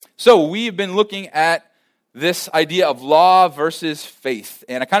So we've been looking at this idea of law versus faith.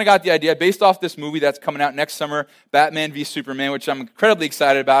 And I kind of got the idea based off this movie that's coming out next summer, Batman v Superman, which I'm incredibly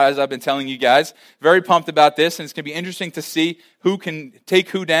excited about, as I've been telling you guys. Very pumped about this, and it's going to be interesting to see who can take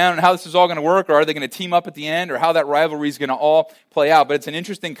who down and how this is all going to work, or are they going to team up at the end, or how that rivalry is going to all play out. But it's an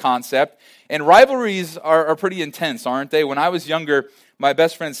interesting concept. And rivalries are pretty intense, aren't they? When I was younger, my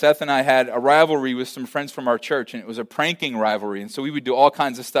best friend Seth and I had a rivalry with some friends from our church, and it was a pranking rivalry. And so we would do all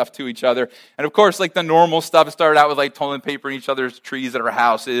kinds of stuff to each other. And of course, like the normal stuff, it started out with like toilet paper in each other's trees at our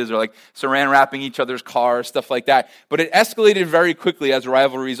houses, or like saran wrapping each other's cars, stuff like that. But it escalated very quickly, as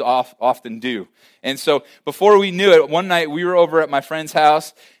rivalries often do. And so before we knew it, one night we were over at my friend's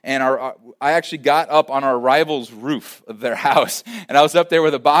house, and I actually got up on our rival's roof of their house, and I was up there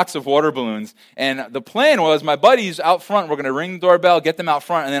with a box of water balloons. And the plan was my buddies out front were going to ring the doorbell, get them out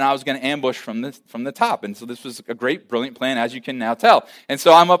front, and then I was going to ambush from the top. And so this was a great, brilliant plan, as you can now tell. And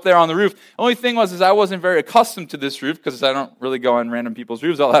so I'm up there on the roof. The only thing was I wasn't very accustomed to this roof, because I don't really go on random people's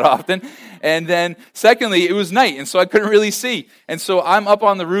roofs all that often. And then secondly, it was night, and so I couldn't really see. And so I'm up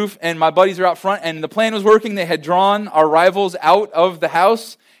on the roof, and my buddies are out front, and the plan was working. They had drawn our rivals out of the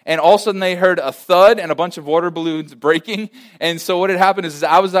house, and all of a sudden they heard a thud and a bunch of water balloons breaking. And so what had happened is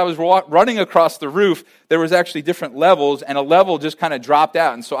I was running across the roof, there was actually different levels, and a level just kind of dropped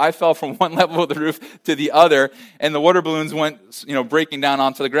out. And so I fell from one level of the roof to the other, and the water balloons went, breaking down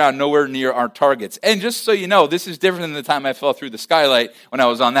onto the ground, nowhere near our targets. And just so you know, this is different than the time I fell through the skylight when I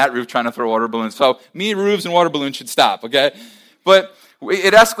was on that roof trying to throw water balloons. So me, roofs, and water balloons should stop, okay? But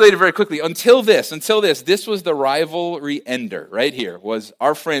it escalated very quickly until this. This was the rivalry ender right here, was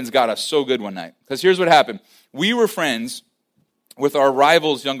our friends got us so good one night. Because here's what happened. We were friends with our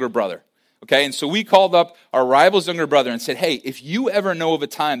rival's younger brother. Okay, and so we called up our rival's younger brother and said, hey, if you ever know of a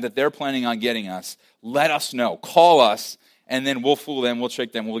time that they're planning on getting us, let us know. Call us, and then we'll fool them, we'll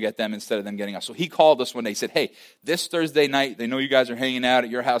trick them, we'll get them instead of them getting us. So he called us one day. He said, hey, this Thursday night, they know you guys are hanging out at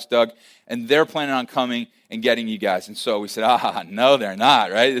your house, Doug, and they're planning on coming and getting you guys. And so we said, no, they're not,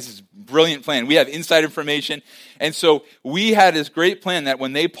 right? This is a brilliant plan. We have inside information. And so we had this great plan that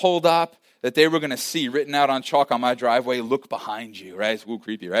when they pulled up, that they were going to see written out on chalk on my driveway, look behind you, right? It's a little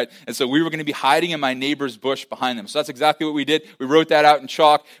creepy, right? And so we were going to be hiding in my neighbor's bush behind them. So that's exactly what we did. We wrote that out in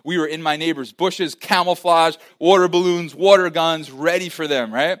chalk. We were in my neighbor's bushes, camouflage, water balloons, water guns, ready for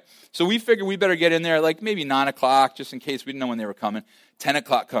them, right? So we figured we better get in there like maybe 9 o'clock, just in case we didn't know when they were coming. 10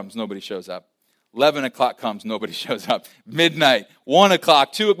 o'clock comes, nobody shows up. 11 o'clock comes, nobody shows up. Midnight, 1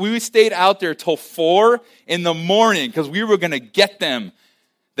 o'clock, 2. We stayed out there till 4 in the morning because we were going to get them.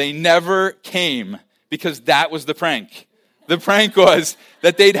 They never came because that was the prank. The prank was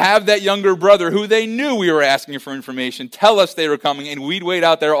that they'd have that younger brother who they knew we were asking for information tell us they were coming, and we'd wait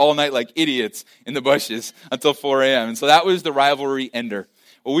out there all night like idiots in the bushes until 4 a.m. And so that was the rivalry ender.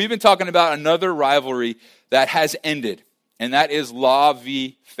 Well, we've been talking about another rivalry that has ended, and that is law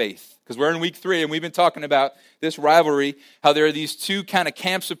v. faith. Because we're in week 3, and we've been talking about this rivalry, how there are these two kind of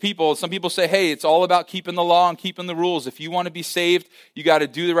camps of people. Some people say, hey, it's all about keeping the law and keeping the rules. If you want to be saved, you got to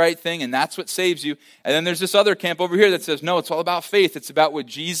do the right thing, and that's what saves you. And then there's this other camp over here that says, no, it's all about faith. It's about what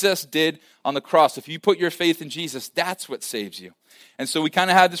Jesus did on the cross. If you put your faith in Jesus, that's what saves you. And so we kind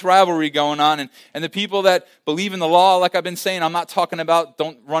of had this rivalry going on. And the people that believe in the law, like I've been saying, I'm not talking about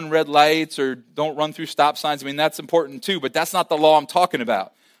don't run red lights or don't run through stop signs. I mean, that's important too, but that's not the law I'm talking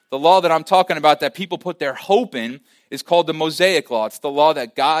about. The law that I'm talking about that people put their hope in is called the Mosaic Law. It's the law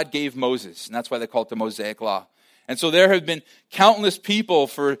that God gave Moses, and that's why they call it the Mosaic Law. And so there have been countless people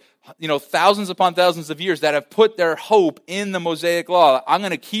for thousands upon thousands of years that have put their hope in the Mosaic Law. I'm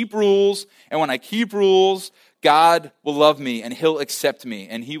going to keep rules, and when I keep rules, God will love me, and he'll accept me,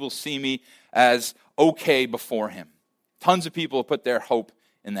 and he will see me as okay before him. Tons of people have put their hope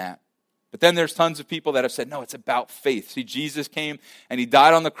in that. But then there's tons of people that have said, no, it's about faith. See, Jesus came and he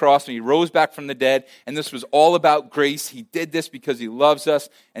died on the cross and he rose back from the dead, and this was all about grace. He did this because he loves us,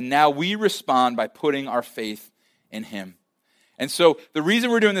 and now we respond by putting our faith in him. And so the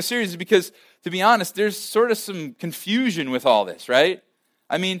reason we're doing this series is because, to be honest, there's sort of some confusion with all this, right?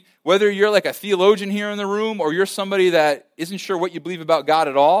 I mean, whether you're like a theologian here in the room or you're somebody that isn't sure what you believe about God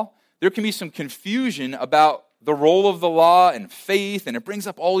at all, there can be some confusion about the role of the law and faith, and it brings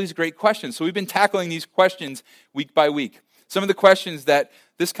up all these great questions. So we've been tackling these questions week by week. Some of the questions that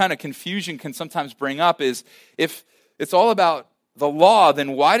this kind of confusion can sometimes bring up is, if it's all about the law,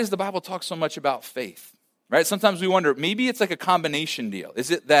 then why does the Bible talk so much about faith? Right? Sometimes we wonder, maybe it's like a combination deal. Is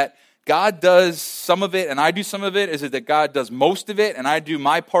it that God does some of it and I do some of it? Is it that God does most of it and I do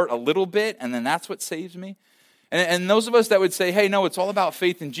my part a little bit, and then that's what saves me? And those of us that would say, hey, no, it's all about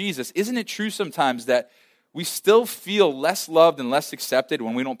faith in Jesus, isn't it true sometimes that we still feel less loved and less accepted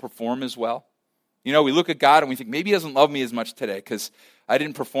when we don't perform as well. You know, we look at God and we think, maybe he doesn't love me as much today because I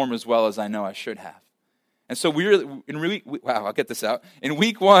didn't perform as well as I know I should have. And so I'll get this out. In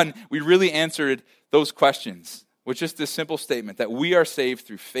week 1, we really answered those questions with just this simple statement that we are saved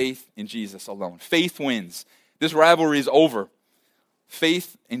through faith in Jesus alone. Faith wins. This rivalry is over.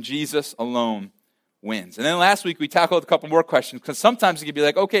 Faith in Jesus alone wins. And then last week we tackled a couple more questions, because sometimes it could be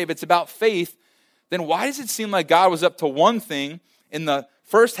like, okay, if it's about faith, then why does it seem like God was up to one thing in the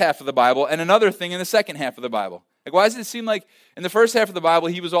first half of the Bible and another thing in the second half of the Bible? Like, why does it seem like in the first half of the Bible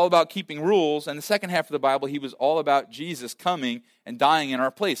he was all about keeping rules, and the second half of the Bible he was all about Jesus coming and dying in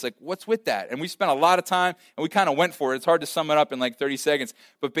our place? Like, what's with that? And we spent a lot of time, and we kind of went for it. It's hard to sum it up in like 30 seconds.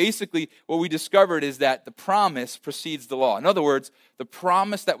 But basically, what we discovered is that the promise precedes the law. In other words, the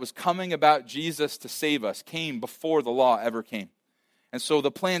promise that was coming about Jesus to save us came before the law ever came. And so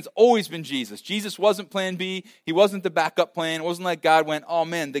the plan's always been Jesus. Jesus wasn't plan B. He wasn't the backup plan. It wasn't like God went, oh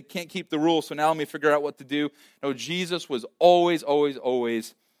man, they can't keep the rules, so now let me figure out what to do. No, Jesus was always, always,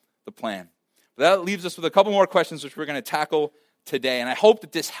 always the plan. But that leaves us with a couple more questions which we're going to tackle today. And I hope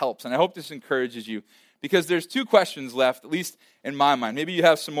that this helps, and I hope this encourages you, because there's 2 questions left, at least in my mind. Maybe you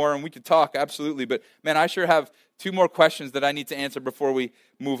have some more and we could talk, absolutely. But man, I sure have 2 more questions that I need to answer before we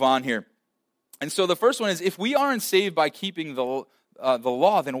move on here. And so the first one is, if we aren't saved by keeping the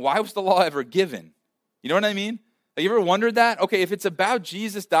law, then why was the law ever given? You know what I mean? Have you ever wondered that? Okay, if it's about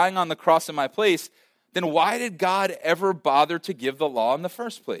Jesus dying on the cross in my place, then why did God ever bother to give the law in the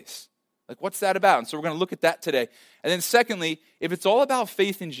first place? Like, what's that about? And so we're going to look at that today. And then secondly, if it's all about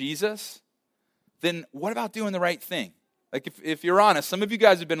faith in Jesus, then what about doing the right thing? Like, if you're honest, some of you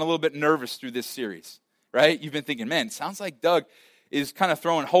guys have been a little bit nervous through this series, right? You've been thinking, man, it sounds like Doug is kind of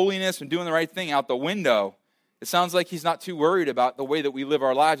throwing holiness and doing the right thing out the window. It sounds like he's not too worried about the way that we live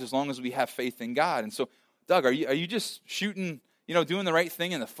our lives as long as we have faith in God. And so, Doug, are you just shooting, doing the right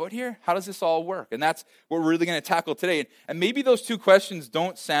thing in the foot here? How does this all work? And that's what we're really going to tackle today. And maybe those 2 questions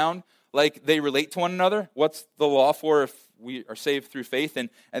don't sound like they relate to one another. What's the law for if we are saved through faith? And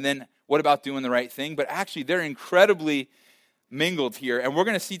then what about doing the right thing? But actually, they're incredibly mingled here. And we're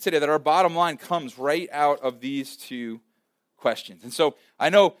going to see today that our bottom line comes right out of these 2 questions. And so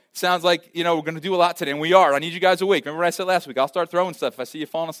I know it sounds like, we're going to do a lot today, and we are. I need you guys awake. Remember what I said last week? I'll start throwing stuff if I see you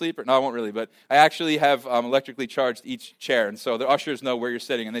falling asleep. No, I won't really, but I actually have electrically charged each chair, and so the ushers know where you're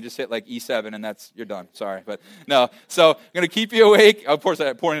sitting, and they just hit like E7, and you're done. Sorry, but no. So I'm going to keep you awake. Of course,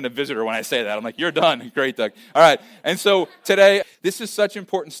 I pour in a visitor when I say that. I'm like, you're done. Great, Doug. All right. And so today, this is such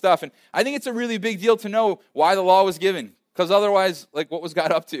important stuff, and I think it's a really big deal to know why the law was given, because otherwise, like, what was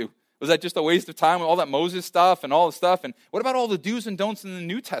God up to? Was that just a waste of time with all that Moses stuff and all the stuff? And what about all the do's and don'ts in the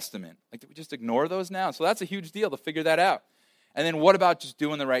New Testament? Like, did we just ignore those now? So that's a huge deal to figure that out. And then what about just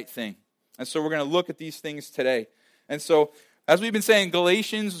doing the right thing? And so we're going to look at these things today. And so, as we've been saying,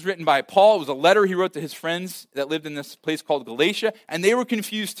 Galatians was written by Paul. It was a letter he wrote to his friends that lived in this place called Galatia. And they were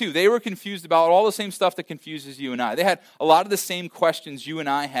confused too. They were confused about all the same stuff that confuses you and I. They had a lot of the same questions you and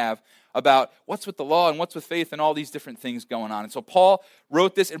I have about what's with the law and what's with faith and all these different things going on. And so Paul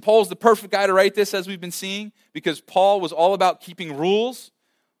wrote this, and Paul's the perfect guy to write this, as we've been seeing, because Paul was all about keeping rules.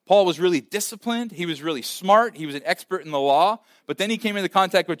 Paul was really disciplined. He was really smart. He was an expert in the law. But then he came into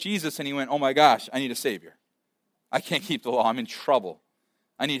contact with Jesus, and he went, oh my gosh, I need a Savior. I can't keep the law. I'm in trouble.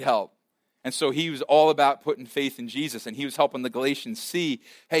 I need help. And so he was all about putting faith in Jesus, and he was helping the Galatians see,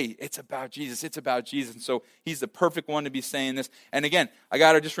 hey, it's about Jesus, it's about Jesus. And so he's the perfect one to be saying this. And again, I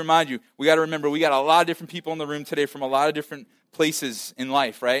got to just remind you, we got to remember, we got a lot of different people in the room today from a lot of different places in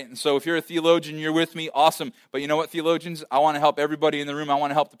life, right? And so if you're a theologian, you're with me, awesome. But you know what, theologians? I want to help everybody in the room. I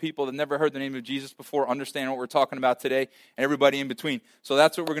want to help the people that never heard the name of Jesus before understand what we're talking about today, and everybody in between. So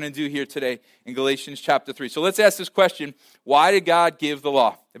that's what we're going to do here today in Galatians chapter 3. So let's ask this question: why did God give the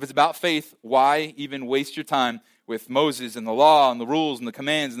law? If it's about faith, why even waste your time with Moses and the law and the rules and the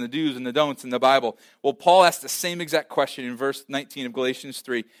commands and the do's and the don'ts in the Bible? Well, Paul asked the same exact question in verse 19 of Galatians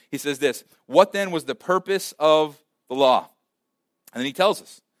 3. He says this: what then was the purpose of the law? And then he tells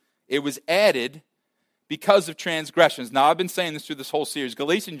us, it was added because of transgressions. Now, I've been saying this through this whole series.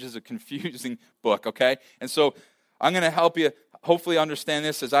 Galatians is a confusing book, okay? And so I'm going to help you hopefully understand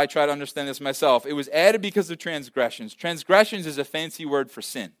this as I try to understand this myself. It was added because of transgressions. Transgressions is a fancy word for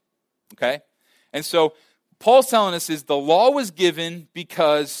sin, okay? And so Paul's telling us is the law was given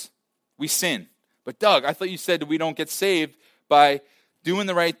because we sin. But Doug, I thought you said that we don't get saved by doing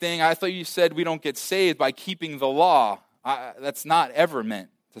the right thing. I thought you said we don't get saved by keeping the law. That's not ever meant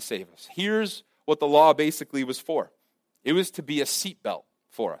to save us. Here's what the law basically was for. It was to be a seatbelt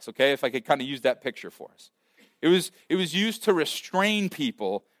for us, okay? If I could kind of use that picture for us. It was used to restrain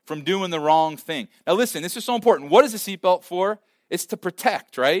people from doing the wrong thing. Now listen, this is so important. What is a seatbelt for? It's to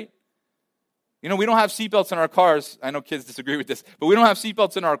protect, right? We don't have seatbelts in our cars. I know kids disagree with this, but we don't have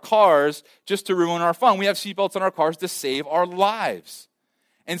seatbelts in our cars just to ruin our fun. We have seatbelts in our cars to save our lives.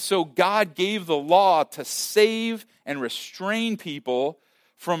 And so God gave the law to save and restrain people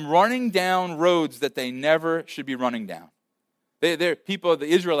from running down roads that they never should be running down. People, the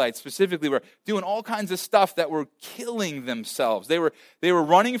Israelites specifically, were doing all kinds of stuff that were killing themselves. They were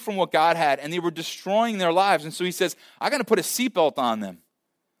running from what God had, and they were destroying their lives. And so he says, I'm going to put a seatbelt on them.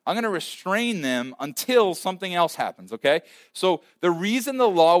 I'm going to restrain them until something else happens, okay? So the reason the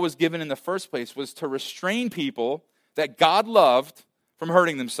law was given in the first place was to restrain people that God loved from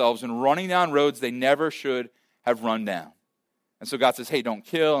hurting themselves and running down roads they never should have run down. And so God says, hey, don't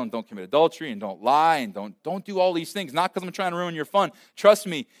kill and don't commit adultery and don't lie and don't do all these things. Not because I'm trying to ruin your fun. Trust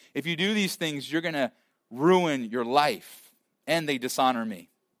me, if you do these things, you're going to ruin your life and they dishonor me.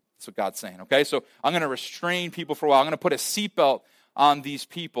 That's what God's saying, okay? So I'm going to restrain people for a while. I'm going to put a seatbelt on these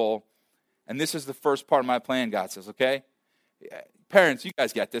people. And this is the first part of my plan, God says, okay? Parents, you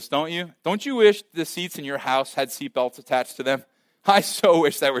guys get this, don't you? Don't you wish the seats in your house had seatbelts attached to them? I so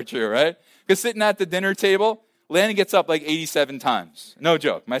wish that were true, right? Because sitting at the dinner table, Landon gets up like 87 times. No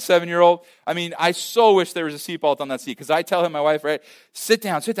joke. My 7-year-old, I so wish there was a seatbelt on that seat. Because I tell him, my wife, right, sit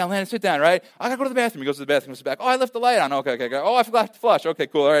down, Landon, sit down, right? I got to go to the bathroom. He goes to the bathroom, goes back. Oh, I left the light on. Okay. Oh, I forgot to flush. Okay,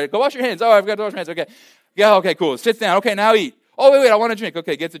 cool. All right, go wash your hands. Oh, I forgot to wash my hands. Okay. Yeah, okay, cool. Sits down. Okay, now eat. Oh, wait, I want a drink.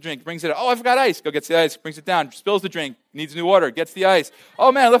 Okay, gets a drink, brings it up. Oh, I forgot ice. Go gets the ice, brings it down, spills the drink, needs new water, gets the ice.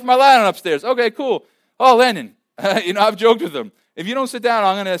 Oh, man, I left my light on upstairs. Okay, cool. Oh, Landon, I've joked with him. If you don't sit down,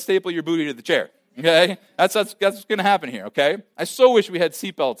 I'm going to staple your booty to the chair. Okay? That's what's going to happen here, okay? I so wish we had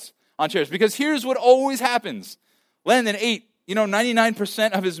seatbelts on chairs because here's what always happens. Landon ate,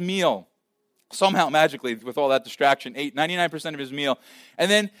 99% of his meal. Somehow, magically, with all that distraction, ate 99% of his meal.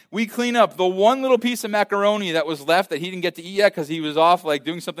 And then we clean up the one little piece of macaroni that was left that he didn't get to eat yet because he was off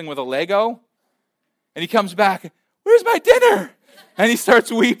doing something with a Lego. And he comes back, where's my dinner? And he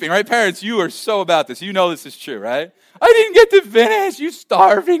starts weeping, right? Parents, you are so about this. You know this is true, right? I didn't get to finish. You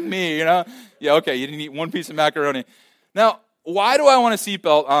starving me, Yeah, okay, you didn't eat one piece of macaroni. Now, why do I want a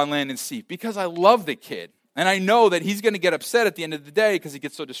seatbelt on Landon's seat? Because I love the kid. And I know that he's going to get upset at the end of the day because he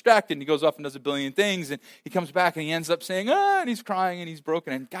gets so distracted and he goes off and does a billion things and he comes back and he ends up saying, and he's crying and he's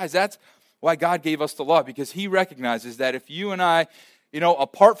broken. And guys, that's why God gave us the law, because he recognizes that if you and I,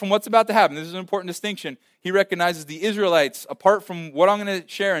 apart from what's about to happen, this is an important distinction, he recognizes the Israelites, apart from what I'm going to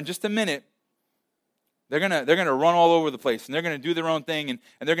share in just a minute, they're gonna run all over the place, and they're going to do their own thing, and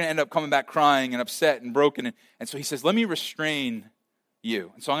they're going to end up coming back crying and upset and broken. And so he says, let me restrain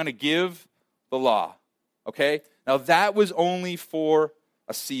you. And so I'm going to give the law, okay? Now that was only for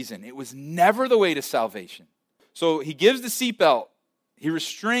a season. It was never the way to salvation. So he gives the seatbelt. He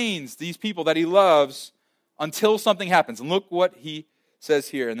restrains these people that he loves until something happens. And look what he says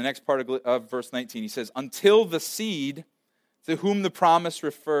here in the next part of verse 19. He says, until the seed to whom the promise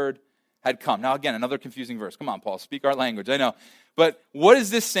referred had come. Now again, another confusing verse. Come on, Paul, speak our language. I know. But what is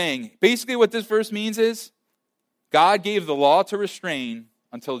this saying? Basically what this verse means is God gave the law to restrain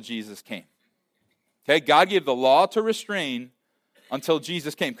until Jesus came. Okay, God gave the law to restrain until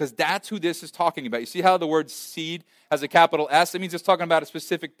Jesus came, because that's who this is talking about. You see how the word seed has a capital S? It means it's talking about a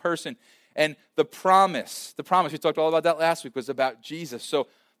specific person. And the promise, we talked all about that last week, was about Jesus. So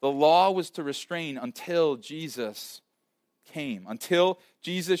the law was to restrain until Jesus came. Until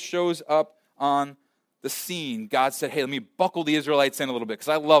Jesus shows up on the scene, God said, hey, let me buckle the Israelites in a little bit because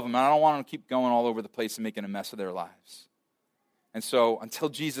I love them and I don't want them to keep going all over the place and making a mess of their lives. And so until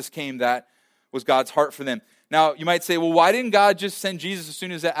Jesus came, that was God's heart for them. Now, you might say, well, why didn't God just send Jesus as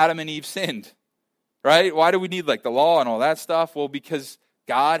soon as Adam and Eve sinned? Right? Why do we need the law and all that stuff? Well, because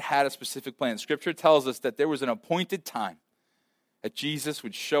God had a specific plan. Scripture tells us that there was an appointed time that Jesus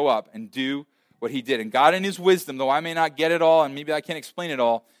would show up and do what he did. And God in his wisdom, though I may not get it all and maybe I can't explain it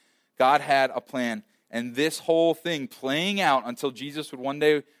all, God had a plan. And this whole thing playing out until Jesus would one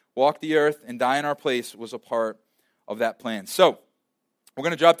day walk the earth and die in our place was a part of that plan. So, we're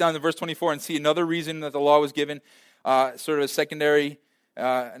going to drop down to verse 24 and see another reason that the law was given, sort of a secondary,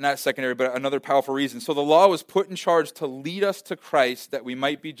 not secondary, but another powerful reason. So the law was put in charge to lead us to Christ that we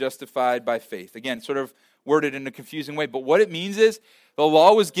might be justified by faith. Again, sort of worded in a confusing way, but what it means is the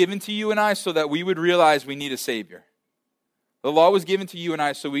law was given to you and I so that we would realize we need a Savior. The law was given to you and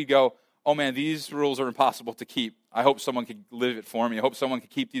I so we go, oh man, these rules are impossible to keep. I hope someone could live it for me. I hope someone could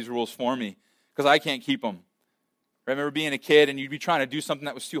keep these rules for me because I can't keep them. I remember being a kid and you'd be trying to do something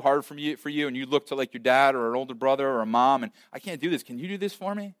that was too hard for you and you'd look to your dad or an older brother or a mom and I can't do this. Can you do this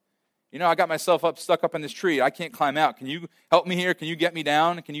for me? I got myself stuck up in this tree. I can't climb out. Can you help me here? Can you get me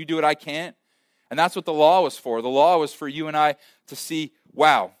down? Can you do what I can't? And that's what the law was for. The law was for you and I to see,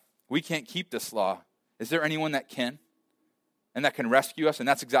 wow, we can't keep this law. Is there anyone that can? And that can rescue us? And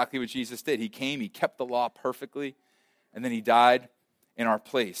that's exactly what Jesus did. He came, he kept the law perfectly, and then he died in our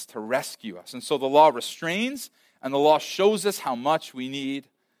place to rescue us. And so the law restrains, and the law shows us how much we need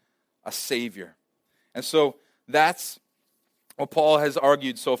a Savior. And so that's what Paul has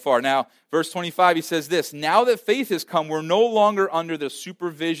argued so far. Now, verse 25, he says this, now that faith has come, we're no longer under the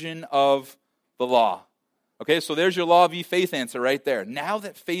supervision of the law. Okay, so there's your law v. faith answer right there. Now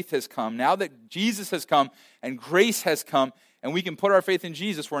that faith has come, now that Jesus has come and grace has come, and we can put our faith in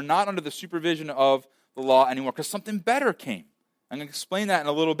Jesus, we're not under the supervision of the law anymore because something better came. I'm going to explain that in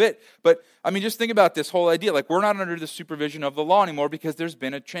a little bit. But, just think about this whole idea. Like, we're not under the supervision of the law anymore because there's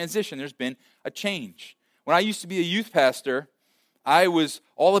been a transition. There's been a change. When I used to be a youth pastor, I was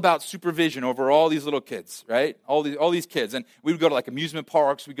all about supervision over all these little kids, right? All these kids. And we would go to, amusement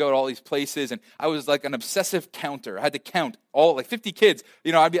parks. We'd go to all these places. And I was like an obsessive counter. I had to count all, 50 kids.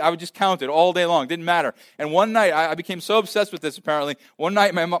 I would just count it all day long. Didn't matter. And one night, I became so obsessed with this, apparently. One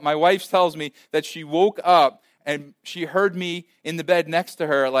night, my wife tells me that she woke up and she heard me in the bed next to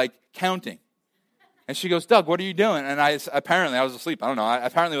her, counting. And she goes, Doug, what are you doing? And apparently I was asleep. I don't know.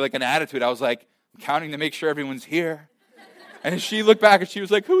 Apparently, an attitude, I was I'm counting to make sure everyone's here. And she looked back and she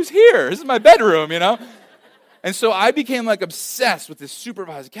was like, who's here? This is my bedroom, And so I became, obsessed with this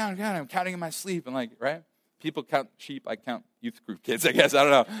supervisor. I'm counting in my sleep. And, right? People count sheep. I count youth group kids, I guess. I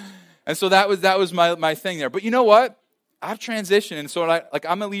don't know. And so that was my thing there. But you know what? I've transitioned, and so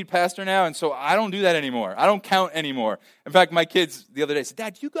I'm a lead pastor now, and so I don't do that anymore. I don't count anymore. In fact, my kids the other day said,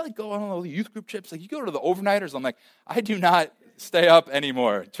 Dad, do you go on all the youth group trips? You go to the overnighters? I'm like, I do not stay up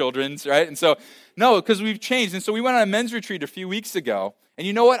anymore, children's, right? And so, no, because we've changed. And so we went on a men's retreat a few weeks ago, and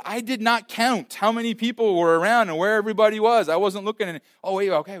you know what? I did not count how many people were around and where everybody was. I wasn't looking and, we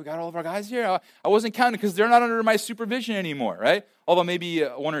got all of our guys here. I wasn't counting because they're not under my supervision anymore, right? Although maybe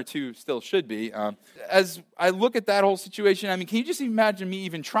one or two still should be. As I look at that whole situation, can you just imagine me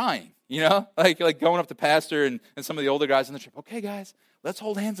even trying, Like going up to pastor and some of the older guys on the trip, okay, guys, let's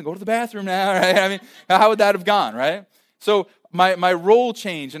hold hands and go to the bathroom now, right? How would that have gone, right? So my role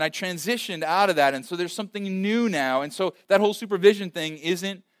changed, and I transitioned out of that, and so there's something new now, and so that whole supervision thing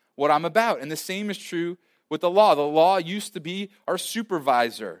isn't what I'm about, and the same is true with the law. The law used to be our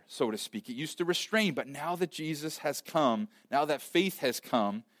supervisor, so to speak. It used to restrain, but now that Jesus has come, now that faith has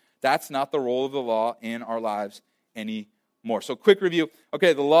come, that's not the role of the law in our lives anymore. So quick review.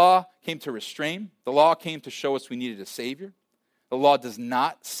 Okay, the law came to restrain. The law came to show us we needed a Savior. The law does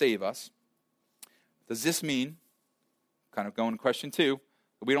not save us. Does this mean, kind of going to question 2,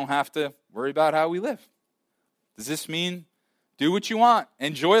 that we don't have to worry about how we live? Does this mean do what you want?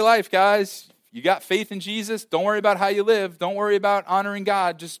 Enjoy life, guys. You got faith in Jesus. Don't worry about how you live. Don't worry about honoring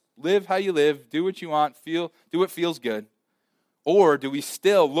God. Just live how you live. Do what you want. Do what feels good. Or do we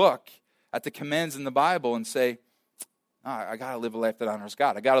still look at the commands in the Bible and say, I got to live a life that honors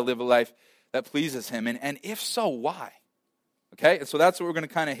God. I got to live a life that pleases Him. And if so, why? Okay, and so that's what we're going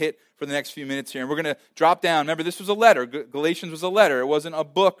to kind of hit for the next few minutes here. And we're going to drop down. Remember, this was a letter. Galatians was a letter. It wasn't a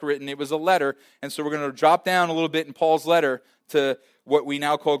book written. It was a letter. And so we're going to drop down a little bit in Paul's letter to what we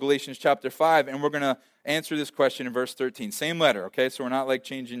now call Galatians chapter 5. And we're going to answer this question in verse 13. Same letter, okay? So we're not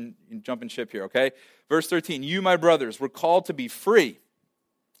jumping ship here, okay? Verse 13, you, my brothers, were called to be free.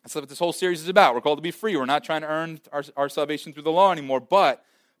 That's what this whole series is about. We're called to be free. We're not trying to earn our salvation through the law anymore. But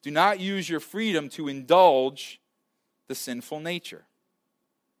do not use your freedom to indulge the sinful nature.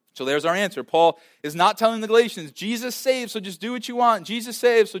 So there's our answer. Paul is not telling the Galatians, Jesus saves, so just do what you want. Jesus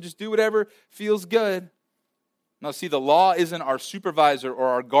saves, so just do whatever feels good. No, see, the law isn't our supervisor or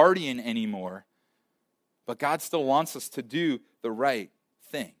our guardian anymore, but God still wants us to do the right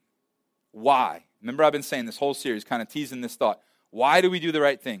thing. Why? Remember, I've been saying this whole series, kind of teasing this thought. Why do we do the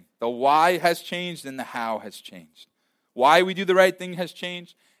right thing? The why has changed and the how has changed. Why we do the right thing has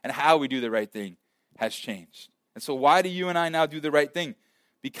changed, and how we do the right thing has changed. And so why do you and I now do the right thing?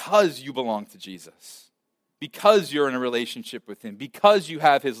 Because you belong to Jesus. Because you're in a relationship with Him. Because you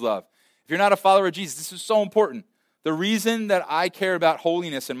have His love. If you're not a follower of Jesus, this is so important. The reason that I care about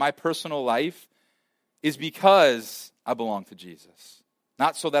holiness in my personal life is because I belong to Jesus.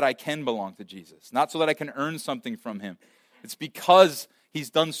 Not so that I can belong to Jesus. Not so that I can earn something from Him. It's because He's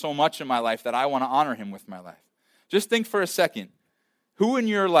done so much in my life that I want to honor Him with my life. Just think for a second. Who in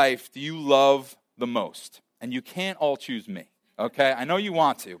your life do you love the most? And you can't all choose me, okay? I know you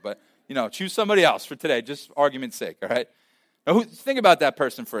want to, but, choose somebody else for today, just for argument's sake, all right? Now, think about that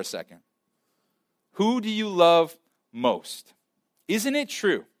person for a second. Who do you love most? Isn't it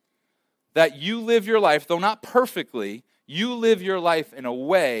true that you live your life, though not perfectly, you live your life in a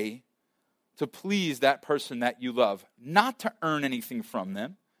way to please that person that you love. Not to earn anything from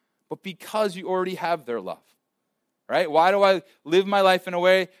them, but because you already have their love. Right? Why do I live my life in a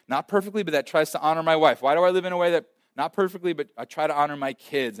way, not perfectly, but that tries to honor my wife? Why do I live in a way that, not perfectly, but I try to honor my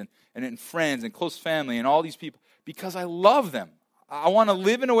kids and friends and close family and all these people? Because I love them. I want to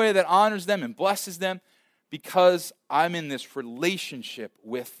live in a way that honors them and blesses them because I'm in this relationship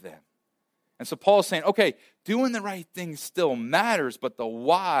with them. And so Paul is saying, okay, doing the right thing still matters, but the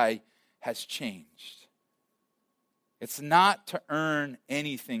why has changed. It's not to earn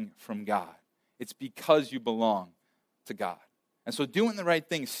anything from God. It's because you belong to God. And so doing the right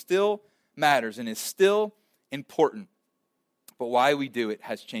thing still matters and is still important. But why we do it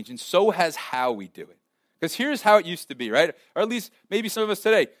has changed, and so has how we do it. Because here's how it used to be, right? Or at least maybe some of us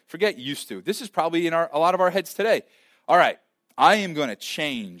today, forget used to. This is probably in a lot of our heads today. All right, I am going to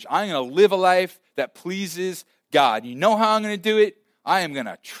change. I'm going to live a life that pleases God. You know how I'm going to do it? I am going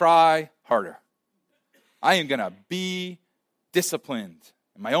to try harder. I am going to be disciplined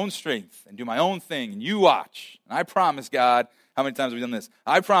in my own strength and do my own thing. And you watch. And I promise God, how many times have we done this?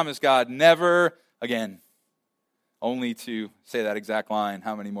 I promise God, never again. Only to say that exact line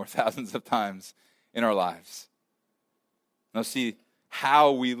how many more thousands of times in our lives. Now see,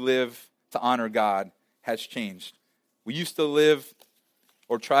 how we live to honor God has changed. We used to live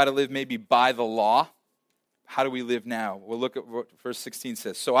or try to live maybe by the law. How do we live now? We'll look at what verse 16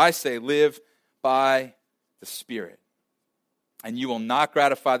 says. So I say, live by the Spirit, and you will not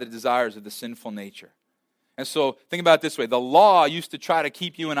gratify the desires of the sinful nature. And so think about it this way. The law used to try to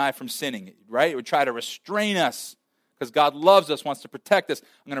keep you and I from sinning, right? It would try to restrain us because God loves us, wants to protect us.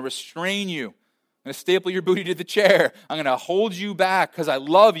 I'm going to restrain you. I'm going to staple your booty to the chair. I'm going to hold you back because I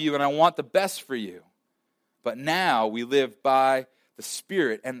love you and I want the best for you. But now we live by the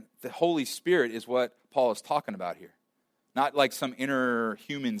Spirit, and the Holy Spirit is what Paul is talking about here. Not like some inner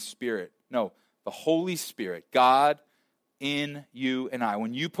human spirit. No, the Holy Spirit, God in you and I.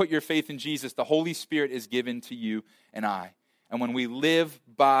 When you put your faith in Jesus, the Holy Spirit is given to you and I. And when we live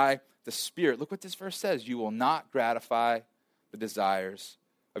by the Spirit, look what this verse says. You will not gratify the desires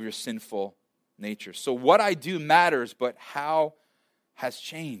of your sinful nature. So what I do matters, but how has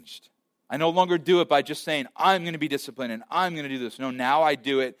changed. I no longer do it by just saying, I'm going to be disciplined and I'm going to do this. No, now I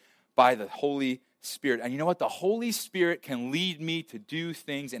do it by the Holy Spirit. And you know what? The Holy Spirit can lead me to do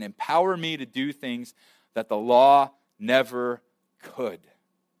things and empower me to do things that the law never could.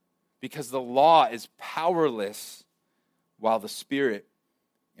 Because the law is powerless while the Spirit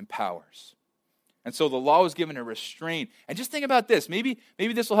empowers. And so the law was given a restraint. And just think about this. Maybe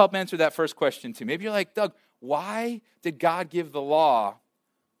this will help answer that first question too. Maybe you're like, Doug, why did God give the law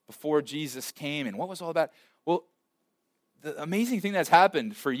before Jesus came? And what was all about? Well, the amazing thing that's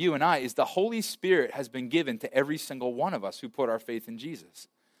happened for you and I is the Holy Spirit has been given to every single one of us who put our faith in Jesus.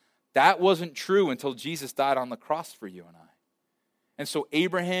 That wasn't true until Jesus died on the cross for you and I. And so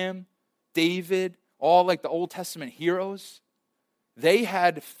Abraham, David, all like the Old Testament heroes, they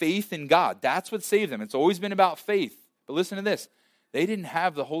had faith in God. That's what saved them. It's always been about faith. But listen to this. They didn't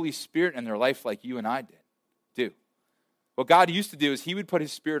have the Holy Spirit in their life like you and I do. What God used to do is he would put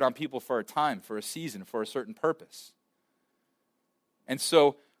his Spirit on people for a time, for a season, for a certain purpose. And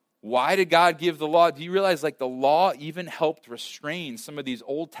so why did God give the law? Do you realize like the law even helped restrain some of these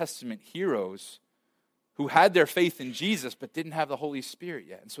Old Testament heroes who had their faith in Jesus but didn't have the Holy Spirit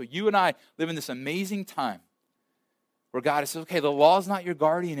yet? And so you and I live in this amazing time where God says, okay, the law is not your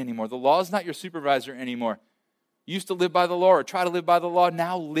guardian anymore. The law is not your supervisor anymore. You used to live by the law or try to live by the law.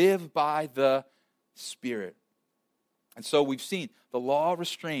 Now live by the Spirit. And so we've seen the law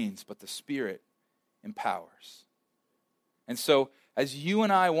restrains, but the Spirit empowers. And so as you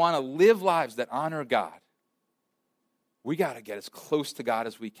and I want to live lives that honor God, we got to get as close to God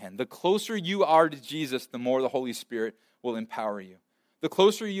as we can. The closer you are to Jesus, the more the Holy Spirit will empower you. The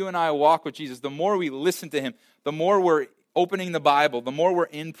closer you and I walk with Jesus, the more we listen to him, the more we're opening the Bible, the more we're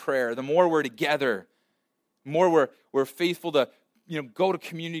in prayer, the more we're together, the more we're faithful to go to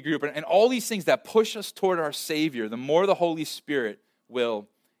community group and all these things that push us toward our Savior, the more the Holy Spirit will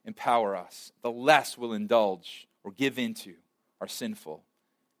empower us, the less we'll indulge or give into our sinful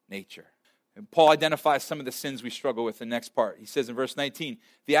nature. And Paul identifies some of the sins we struggle with in the next part. He says in verse 19,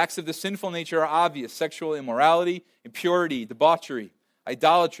 the acts of the sinful nature are obvious: sexual immorality, impurity, debauchery,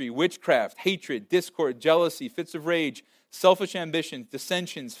 idolatry, witchcraft, hatred, discord, jealousy, fits of rage, selfish ambitions,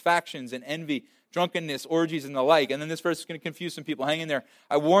 dissensions, factions, and envy, drunkenness, orgies, and the like. And then this verse is going to confuse some people. Hang in there.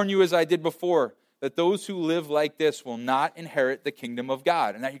 I warn you, as I did before, that those who live like this will not inherit the kingdom of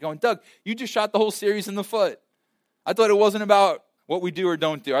God. And now you're going, Doug, you just shot the whole series in the foot. I thought it wasn't about what we do or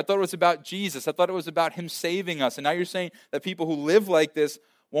don't do. I thought it was about Jesus. I thought it was about him saving us. And now you're saying that people who live like this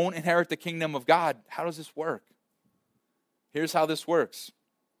won't inherit the kingdom of God. How does this work? Here's how this works.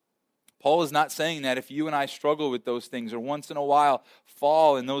 Paul is not saying that if you and I struggle with those things or once in a while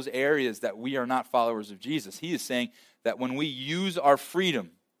fall in those areas that we are not followers of Jesus. He is saying that when we use our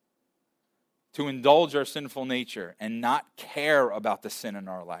freedom to indulge our sinful nature and not care about the sin in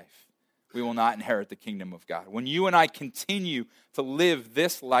our life, we will not inherit the kingdom of God. When you and I continue to live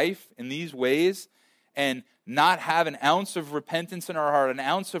this life in these ways and not have an ounce of repentance in our heart, an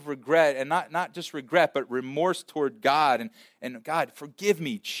ounce of regret, and not just regret, but remorse toward God, and God, forgive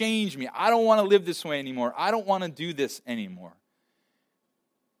me, change me. I don't want to live this way anymore. I don't want to do this anymore.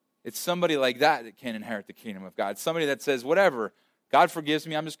 It's somebody like that can't inherit the kingdom of God. It's somebody that says, whatever, God forgives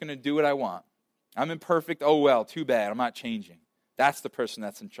me, I'm just going to do what I want. I'm imperfect, oh well, too bad, I'm not changing. That's the person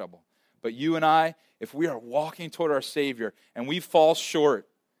that's in trouble. But you and I, if we are walking toward our Savior and we fall short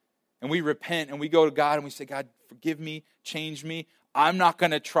and we repent and we go to God and we say, God, forgive me, change me. I'm not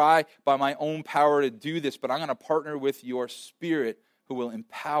going to try by my own power to do this, but I'm going to partner with your Spirit who will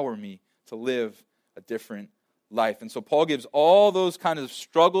empower me to live a different life. And so Paul gives all those kinds of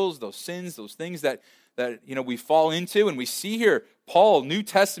struggles, those sins, those things that we fall into. And we see here, Paul, New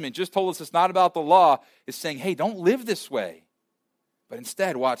Testament, just told us it's not about the law, is saying, hey, don't live this way. But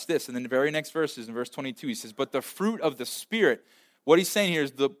instead, watch this. And then the very next verses, in verse 22, he says, but the fruit of the Spirit, what he's saying here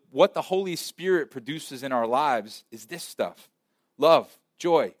is what the Holy Spirit produces in our lives is this stuff. Love,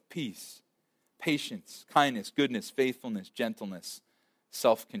 joy, peace, patience, kindness, goodness, faithfulness, gentleness,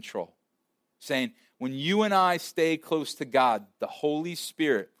 self-control. Saying, when you and I stay close to God, the Holy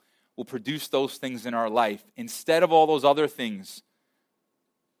Spirit will produce those things in our life instead of all those other things.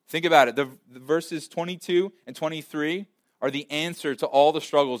 Think about it. The verses 22 and 23 are the answer to all the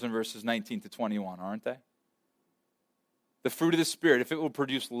struggles in verses 19 to 21, aren't they? The fruit of the Spirit, if it will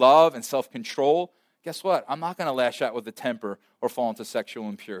produce love and self-control, guess what? I'm not going to lash out with a temper or fall into sexual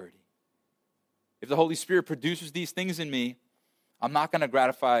impurity. If the Holy Spirit produces these things in me, I'm not going to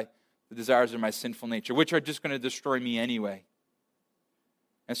gratify the desires of my sinful nature, which are just going to destroy me anyway.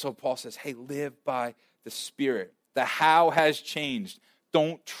 And so Paul says, hey, live by the Spirit. The how has changed.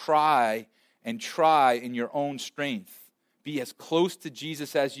 Don't try in your own strength. Be as close to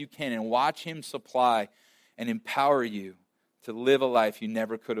Jesus as you can and watch him supply and empower you to live a life you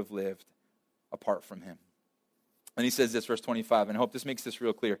never could have lived apart from him. And he says this, verse 25, and I hope this makes this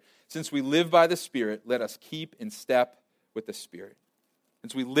real clear. Since we live by the Spirit, let us keep in step with the Spirit.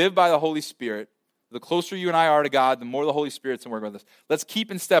 Since we live by the Holy Spirit, the closer you and I are to God, the more the Holy Spirit's in work with us. Let's keep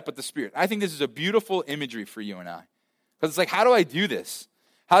in step with the Spirit. I think this is a beautiful imagery for you and I. Because it's like, how do I do this?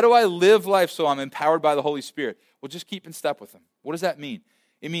 How do I live life so I'm empowered by the Holy Spirit? Well, just keep in step with him. What does that mean?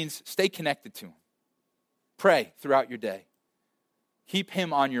 It means stay connected to him. Pray throughout your day. Keep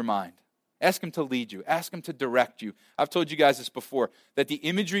him on your mind. Ask him to lead you. Ask him to direct you. I've told you guys this before, that the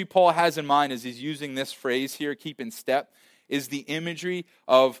imagery Paul has in mind as he's using this phrase here, keep in step, is the imagery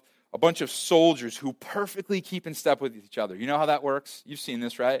of a bunch of soldiers who perfectly keep in step with each other. You know how that works? You've seen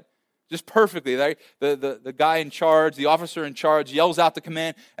this, right? Just perfectly. The guy in charge, the officer in charge yells out the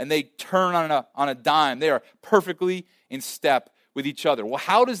command, and they turn on a dime. They are perfectly in step with each other. Well,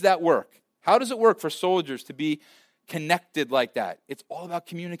 how does that work? How does it work for soldiers to be connected like that? It's all about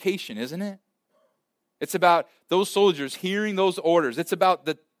communication, isn't it? It's about those soldiers hearing those orders. It's about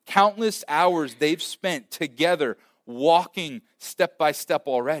the countless hours they've spent together walking step by step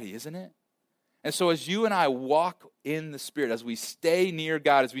already, isn't it? And so as you and I walk in the Spirit, as we stay near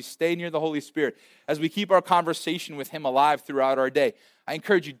God, as we stay near the Holy Spirit, as we keep our conversation with him alive throughout our day, I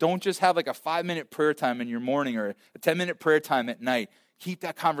encourage you, don't just have like a 5-minute prayer time in your morning or a 10-minute prayer time at night. Keep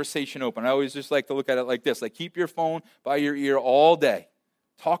that conversation open. I always just like to look at it like this. Like, keep your phone by your ear all day.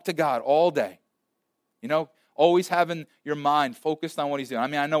 Talk to God all day. You know, always having your mind focused on what he's doing. I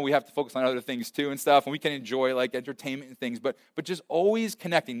mean, I know we have to focus on other things too and stuff, and we can enjoy like entertainment and things, but just always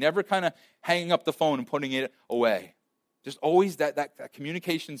connecting, never kind of hanging up the phone and putting it away. Just always that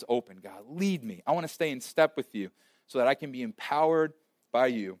communication's open. God, lead me. I want to stay in step with you so that I can be empowered by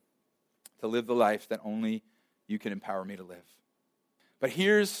you to live the life that only you can empower me to live. But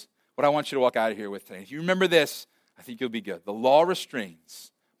here's what I want you to walk out of here with today. If you remember this, I think you'll be good. The law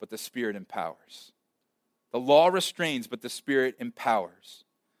restrains, but the Spirit empowers. The law restrains, but the Spirit empowers.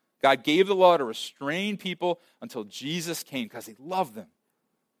 God gave the law to restrain people until Jesus came because he loved them.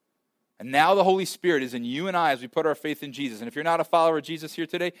 And now the Holy Spirit is in you and I as we put our faith in Jesus. And if you're not a follower of Jesus here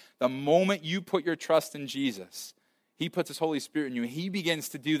today, the moment you put your trust in Jesus, he puts his Holy Spirit in you, and he begins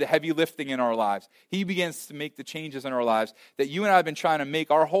to do the heavy lifting in our lives. He begins to make the changes in our lives that you and I have been trying to make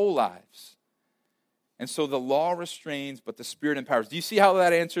our whole lives. And so the law restrains, but the Spirit empowers. Do you see how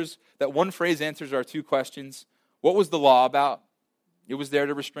that one phrase answers our two questions? What was the law about? It was there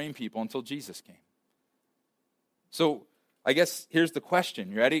to restrain people until Jesus came. So I guess here's the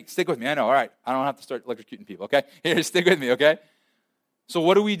question. You ready? Stick with me. I know. All right. I don't have to start electrocuting people, okay? Here, stick with me, okay? So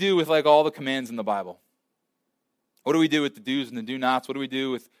what do we do with all the commands in the Bible? What do we do with the do's and the do-nots? What do we do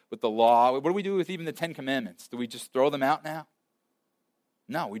with the law? What do we do with even the 10 Commandments? Do we just throw them out now?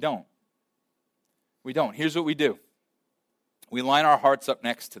 No, we don't. We don't. Here's what we do. We line our hearts up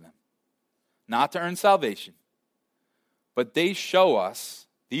next to them. Not to earn salvation, but they show us,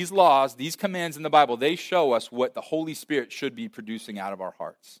 these laws, these commands in the Bible, they show us what the Holy Spirit should be producing out of our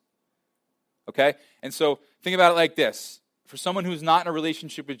hearts. Okay? And so think about it like this. For someone who's not in a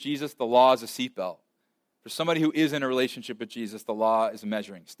relationship with Jesus, the law is a seatbelt. For somebody who is in a relationship with Jesus, the law is a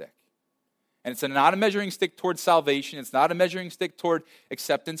measuring stick. And it's not a measuring stick toward salvation. It's not a measuring stick toward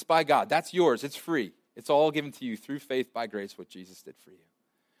acceptance by God. That's yours. It's free. It's all given to you through faith by grace, what Jesus did for you.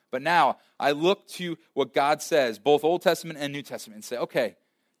 But now, I look to what God says, both Old Testament and New Testament, and say, okay,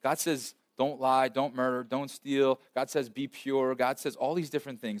 God says, don't lie, don't murder, don't steal. God says, be pure. God says all these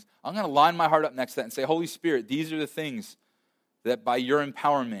different things. I'm going to line my heart up next to that and say, Holy Spirit, these are the things that by your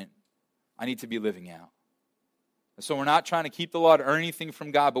empowerment, I need to be living out. So we're not trying to keep the law to earn anything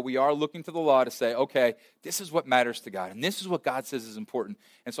from God, but we are looking to the law to say, okay, this is what matters to God, and this is what God says is important.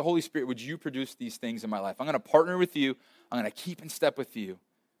 And so, Holy Spirit, would you produce these things in my life? I'm going to partner with you. I'm going to keep in step with you.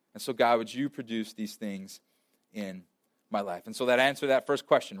 And so, God, would you produce these things in my life? And so that answer to that first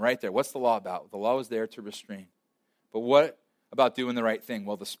question right there, what's the law about? The law is there to restrain. But what about doing the right thing?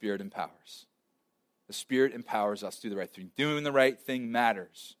 Well, the Spirit empowers. The Spirit empowers us to do the right thing. Doing the right thing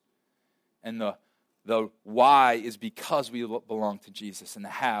matters. And the why is because we belong to Jesus, and the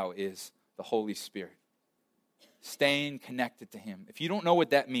how is the Holy Spirit. Staying connected to Him. If you don't know what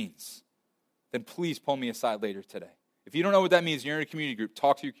that means, then please pull me aside later today. If you don't know what that means, you're in a community group,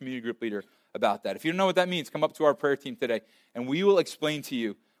 talk to your community group leader about that. If you don't know what that means, come up to our prayer team today, and we will explain to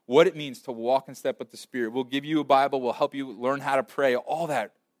you what it means to walk in step with the Spirit. We'll give you a Bible. We'll help you learn how to pray, all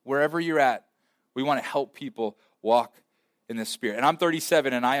that. Wherever you're at, we want to help people walk in the Spirit. And I'm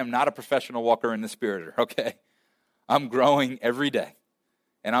 37, and I am not a professional walker in the Spirit, okay? I'm growing every day,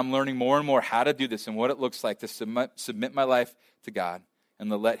 and I'm learning more and more how to do this and what it looks like to submit my life to God and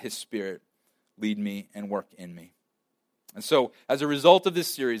to let His Spirit lead me and work in me. And so, as a result of this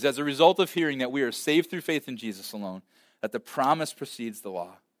series, as a result of hearing that we are saved through faith in Jesus alone, that the promise precedes the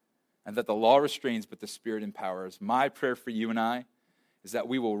law, and that the law restrains but the Spirit empowers, my prayer for you and I is that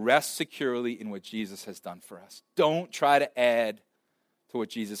we will rest securely in what Jesus has done for us. Don't try to add to what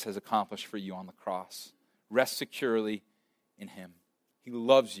Jesus has accomplished for you on the cross. Rest securely in Him. He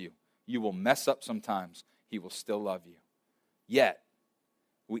loves you. You will mess up sometimes. He will still love you. Yet,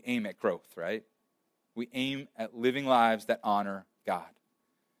 we aim at growth, right? We aim at living lives that honor God.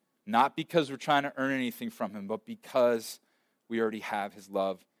 Not because we're trying to earn anything from Him, but because we already have His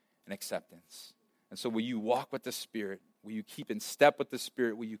love and acceptance. And so will you walk with the Spirit? Will you keep in step with the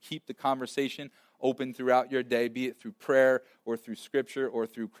Spirit? Will you keep the conversation open throughout your day, be it through prayer or through Scripture or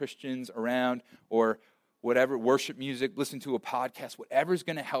through Christians around or whatever, worship music, listen to a podcast, whatever's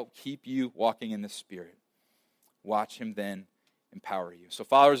going to help keep you walking in the Spirit. Watch Him then empower you. So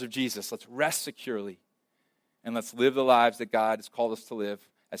followers of Jesus, let's rest securely and let's live the lives that God has called us to live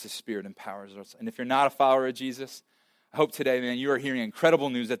as His Spirit empowers us. And if you're not a follower of Jesus, I hope today, man, you are hearing incredible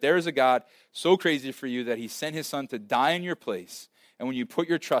news that there is a God so crazy for you that He sent His Son to die in your place. And when you put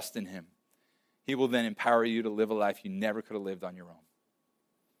your trust in Him, He will then empower you to live a life you never could have lived on your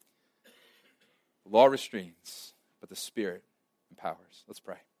own. The law restrains, but the Spirit empowers. Let's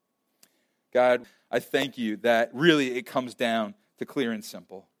pray. God, I thank you that really it comes down to clear and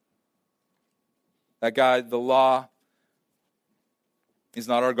simple. That God, the law is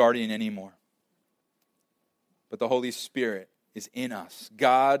not our guardian anymore. But the Holy Spirit is in us.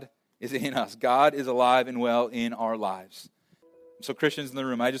 God is in us. God is alive and well in our lives. So Christians in the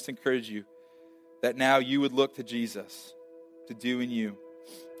room, I just encourage you that now you would look to Jesus to do in you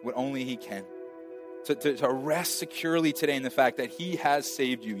what only He can. To rest securely today in the fact that He has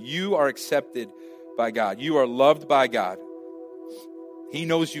saved you. You are accepted by God. You are loved by God. He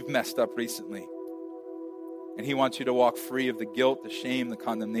knows you've messed up recently. And He wants you to walk free of the guilt, the shame, the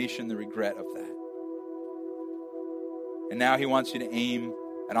condemnation, the regret of that. And now He wants you to aim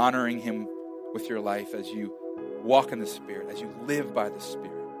at honoring Him with your life as you walk in the Spirit, as you live by the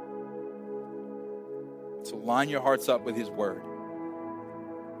Spirit. So line your hearts up with His Word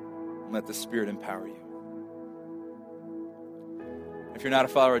and let the Spirit empower you. If you're not a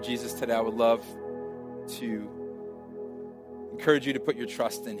follower of Jesus today, I would love to encourage you to put your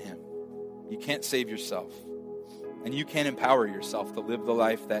trust in Him. You can't save yourself. And you can empower yourself to live the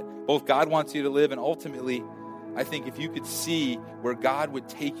life that both God wants you to live, and ultimately, I think if you could see where God would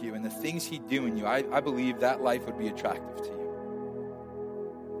take you and the things he'd do in you, I believe that life would be attractive to you.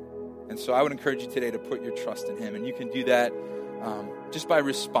 And so I would encourage you today to put your trust in him. And you can do that just by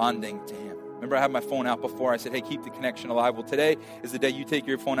responding to him. Remember, I had my phone out before. I said, hey, keep the connection alive. Well, today is the day you take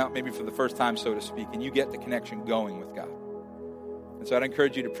your phone out, maybe for the first time, so to speak, and you get the connection going with God. And so I'd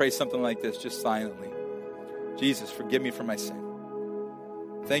encourage you to pray something like this, just silently. Jesus, forgive me for my sin.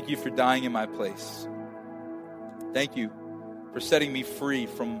 Thank you for dying in my place. Thank you for setting me free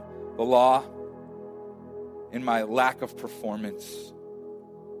from the law and my lack of performance.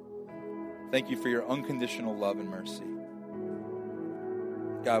 Thank you for your unconditional love and mercy.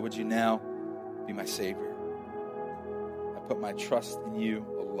 God, would you now be my Savior? I put my trust in you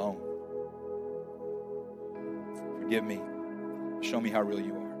alone. Forgive me. Show me how real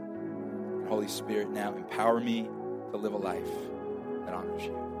you are. And Holy Spirit, now empower me to live a life that honors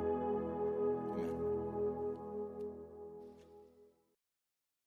you.